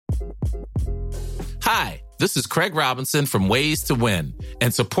Hi, this is Craig Robinson from Ways to Win,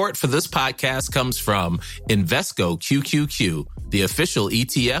 and support for this podcast comes from Invesco QQQ, the official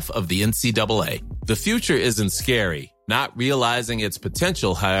ETF of the NCAA. The future isn't scary. Not realizing its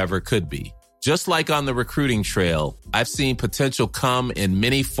potential, however, could be. Just like on the recruiting trail, I've seen potential come in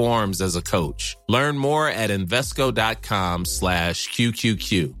many forms as a coach. Learn more at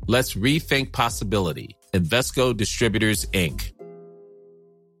Invesco.com/QQQ. Let's rethink possibility. Invesco Distributors, Inc.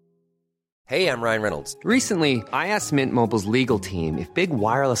 Hey, I'm Ryan Reynolds. Recently, I asked Mint Mobile's legal team if big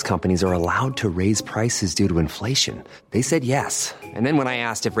wireless companies are allowed to raise prices due to inflation. They said yes. And then when I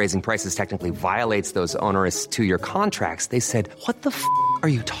asked if raising prices technically violates those onerous two-year contracts, they said, "What the f*** are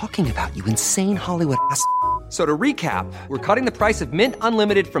you talking about, you insane Hollywood ass?" So to recap, we're cutting the price of Mint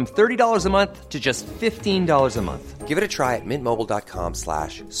Unlimited from $30 a month to just $15 a month. Give it a try at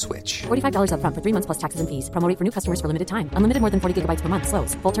mintmobile.com/switch. $45 up front for 3 months plus taxes and fees. Promo rate for new customers for limited time. Unlimited more than 40 gigabytes per month.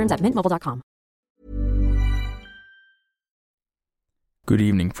 Slows full terms at mintmobile.com. Good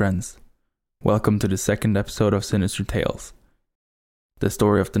evening, friends. Welcome to the second episode of Sinister Tales. The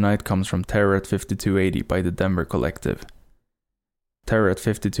story of the night comes from Terror at 5280 by the Denver Collective. Terror at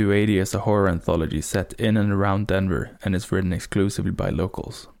 5280 is a horror anthology set in and around Denver and is written exclusively by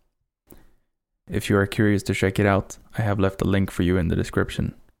locals. If you are curious to check it out, I have left a link for you in the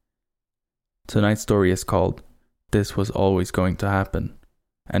description. Tonight's story is called This Was Always Going to Happen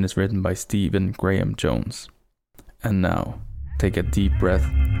and is written by Stephen Graham Jones. And now, take a deep breath,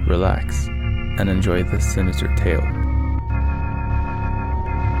 relax, and enjoy this sinister tale.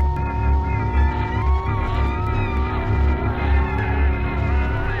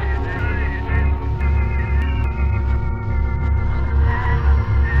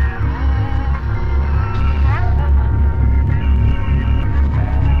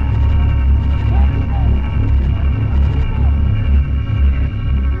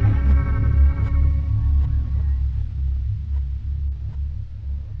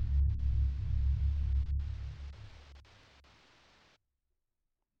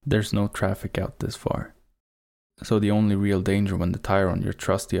 There's no traffic out this far, so the only real danger when the tire on your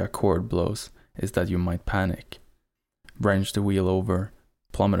trusty Accord blows is that you might panic, wrench the wheel over,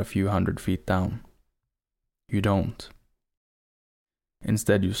 plummet a few 100 feet down. You don't.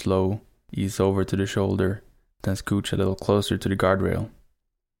 Instead you slow, ease over to the shoulder, then scooch a little closer to the guardrail.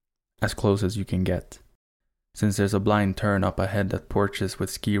 As close as you can get, since there's a blind turn up ahead that porches with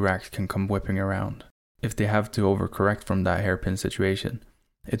ski racks can come whipping around. If they have to overcorrect from that hairpin situation,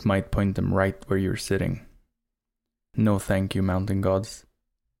 it might point them right where you're sitting. No thank you, mountain gods.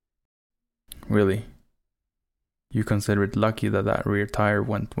 Really, you consider it lucky that rear tire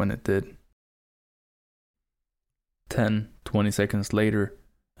went when it did. 10-20 seconds later,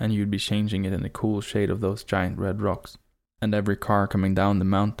 and you'd be changing it in the cool shade of those giant red rocks, and every car coming down the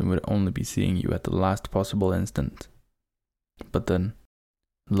mountain would only be seeing you at the last possible instant. But then,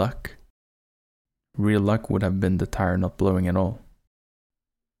 luck? Real luck would have been the tire not blowing at all.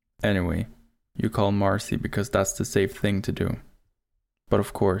 Anyway, you call Marcy because that's the safe thing to do. But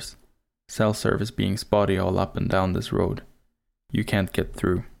of course, cell service being spotty all up and down this road, you can't get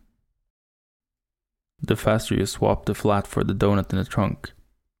through. The faster you swap the flat for the donut in the trunk,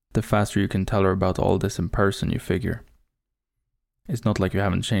 the faster you can tell her about all this in person, you figure. It's not like you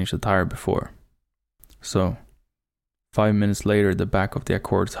haven't changed the tire before. So, 5 minutes later the back of the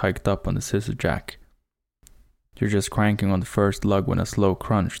Accord's hiked up on the scissor jack. You're just cranking on the first lug when a slow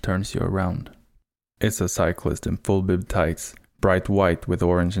crunch turns you around. It's a cyclist in full bib tights, bright white with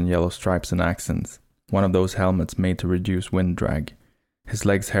orange and yellow stripes and accents. One of those helmets made to reduce wind drag. His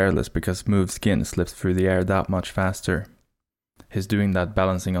legs hairless because smooth skin slips through the air that much faster. He's doing that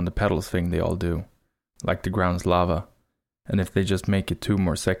balancing on the pedals thing they all do, like the ground's lava, and if they just make it 2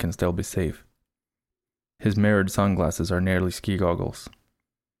 more seconds they'll be safe. His mirrored sunglasses are nearly ski goggles.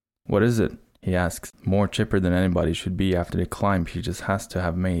 "What is it?" he asks, more chipper than anybody should be after the climb he just has to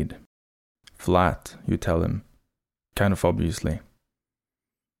have made. "Flat," you tell him, kind of obviously.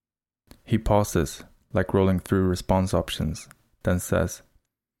 He pauses, like rolling through response options, then says,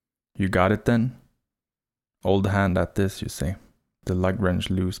 "You got it then?" "Old hand at this," you say, the lug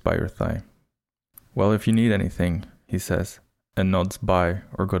wrench loose by your thigh. "Well, if you need anything," he says, and nods bye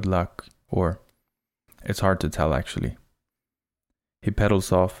or good luck, or it's hard to tell actually. He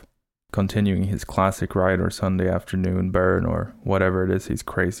pedals off, continuing his classic ride or Sunday afternoon burn or whatever it is he's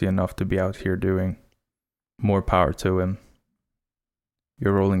crazy enough to be out here doing. More power to him.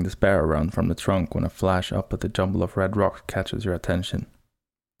 You're rolling the spare around from the trunk when a flash up at the jumble of red rocks catches your attention.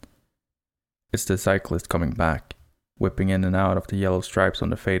 It's the cyclist coming back, whipping in and out of the yellow stripes on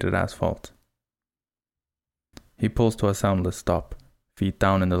the faded asphalt. He pulls to a soundless stop, feet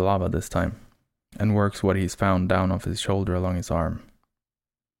down in the lava this time, and works what he's found down off his shoulder along his arm.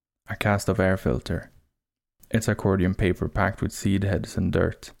 A cast of air filter. It's accordion paper packed with seed heads and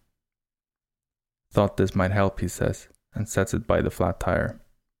dirt. Thought this might help, he says, and sets it by the flat tire.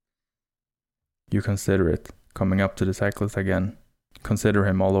 You consider it, coming up to the cyclist again. Consider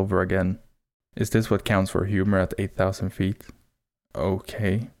him all over again. Is this what counts for humor at 8,000 feet?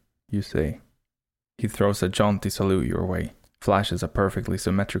 Okay, you say. He throws a jaunty salute your way, flashes a perfectly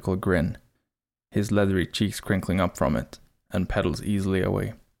symmetrical grin, his leathery cheeks crinkling up from it, and pedals easily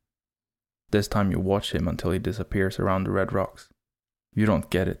away. This time you watch him until he disappears around the red rocks. You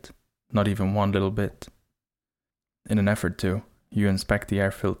don't get it, not even one little bit. In an effort to, you inspect the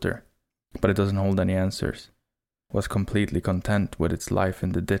air filter, but it doesn't hold any answers. Was completely content with its life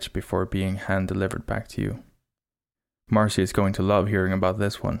in the ditch before being hand-delivered back to you. Marcy is going to love hearing about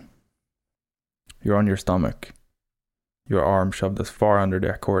this one. You're on your stomach, your arm shoved as far under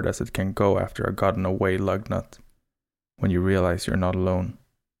the accord as it can go after a gotten-away lug nut, when you realize you're not alone.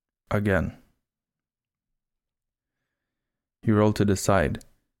 Again. You roll to the side,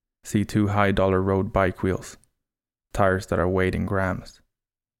 see 2 high-dollar road bike wheels, tires that are weighed in grams.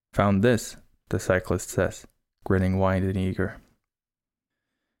 Found this, the cyclist says, grinning wide and eager.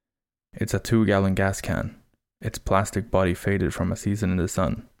 It's a 2-gallon gas can, its plastic body faded from a season in the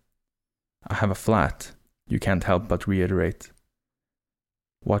sun. I have a flat, you can't help but reiterate.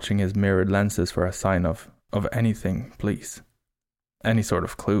 Watching his mirrored lenses for a sign of anything, please. Any sort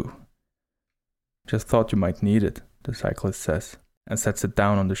of clue. Just thought you might need it, the cyclist says, and sets it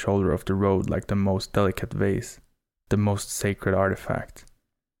down on the shoulder of the road like the most delicate vase, the most sacred artifact.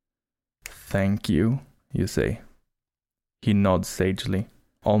 Thank you, you say. He nods sagely,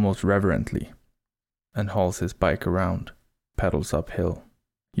 almost reverently, and hauls his bike around, pedals uphill.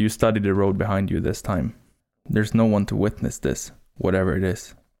 You study the road behind you this time. There's no one to witness this, whatever it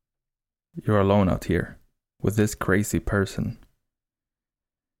is. You're alone out here, with this crazy person.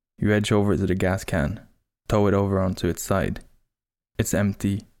 You edge over to the gas can, tow it over onto its side. It's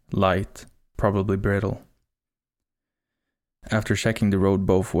empty, light, probably brittle. After checking the road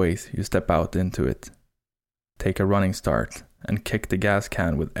both ways, you step out into it. Take a running start and kick the gas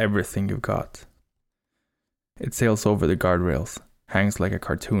can with everything you've got. It sails over the guardrails, hangs like a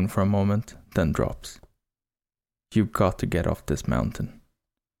cartoon for a moment, then drops. You've got to get off this mountain.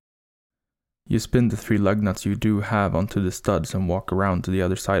 You spin the 3 lug nuts you do have onto the studs and walk around to the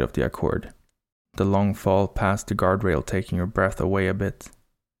other side of the accord. The long fall past the guardrail taking your breath away a bit.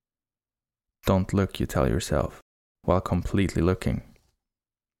 Don't look, you tell yourself, while completely looking.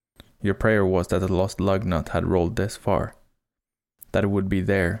 Your prayer was that the lost lug nut had rolled this far, that it would be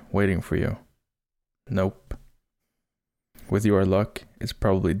there, waiting for you. Nope. With your luck, it's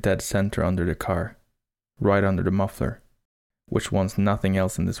probably dead center under the car, right under the muffler, which wants nothing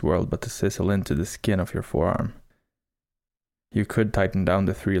else in this world but to sizzle into the skin of your forearm. You could tighten down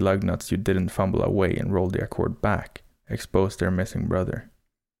the 3 lug nuts you didn't fumble away and roll the accord back, expose their missing brother.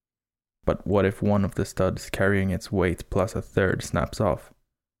 But what if one of the studs carrying its weight plus a third snaps off,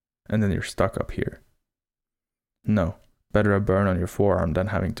 and then you're stuck up here? No, better a burn on your forearm than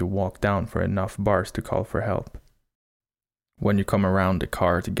having to walk down for enough bars to call for help. When you come around the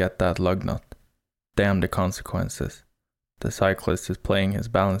car to get that lug nut, damn the consequences. The cyclist is playing his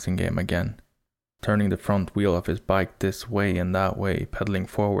balancing game again, turning the front wheel of his bike this way and that way, pedaling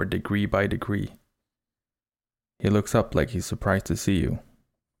forward degree by degree. He looks up like he's surprised to see you.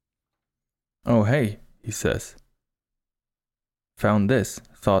 Oh hey, he says. Found this,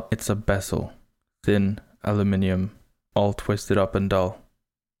 thought it's a bezel, thin, aluminium, all twisted up and dull.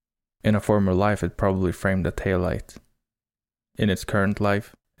 In a former life it probably framed a taillight. In its current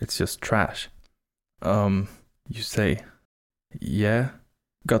life, it's just trash. You say. Yeah?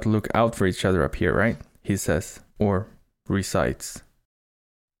 Got to look out for each other up here, right? He says, or recites.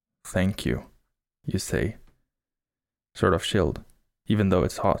 Thank you, you say. Sort of chilled, even though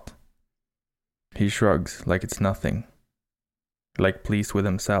it's hot. He shrugs like it's nothing. Like pleased with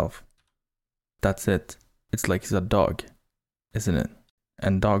himself. That's it. It's like he's a dog, isn't it?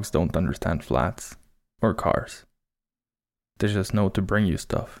 And dogs don't understand flats or cars. They just know to bring you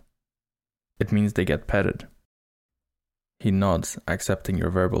stuff. It means they get petted. He nods, accepting your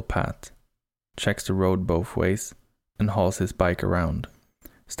verbal pat, checks the road both ways, and hauls his bike around,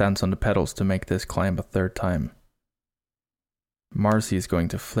 stands on the pedals to make this climb a 3rd time. Marcy is going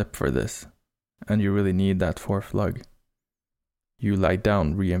to flip for this, and you really need that 4th lug. You lie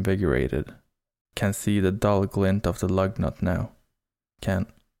down reinvigorated, can see the dull glint of the lug nut now, can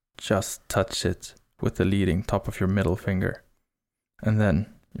just touch it with the leading top of your middle finger, and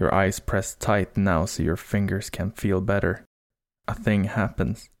then your eyes pressed tight now so your fingers can feel better. a thing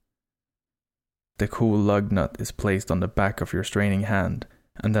happens. The cool lug nut is placed on the back of your straining hand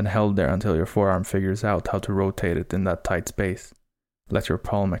and then held there until your forearm figures out how to rotate it in that tight space. Let your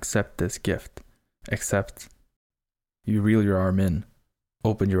palm accept this gift. Accept. You reel your arm in.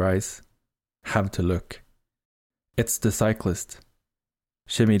 Open your eyes. Have to look. It's the cyclist.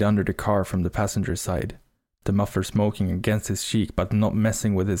 Shimmied under the car from the passenger side. The muffler smoking against his cheek but not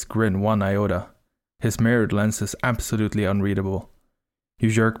messing with his grin one iota. His mirrored lenses absolutely unreadable.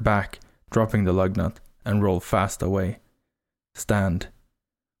 You jerk back, dropping the lug nut, and roll fast away. Stand.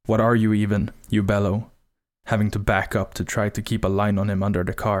 What are you even? You bellow, having to back up to try to keep a line on him under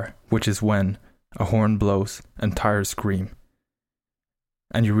the car, which is when a horn blows and tires scream.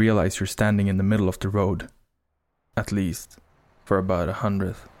 And you realize you're standing in the middle of the road, at least for about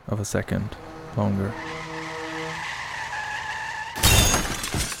 100th of a second longer.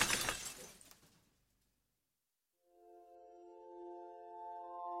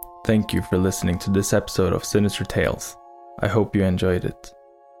 Thank you for listening to this episode of Sinister Tales. I hope you enjoyed it.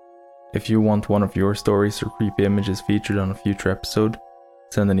 If you want one of your stories or creepy images featured on a future episode,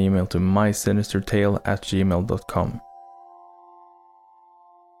 send an email to mysinistertale@gmail.com.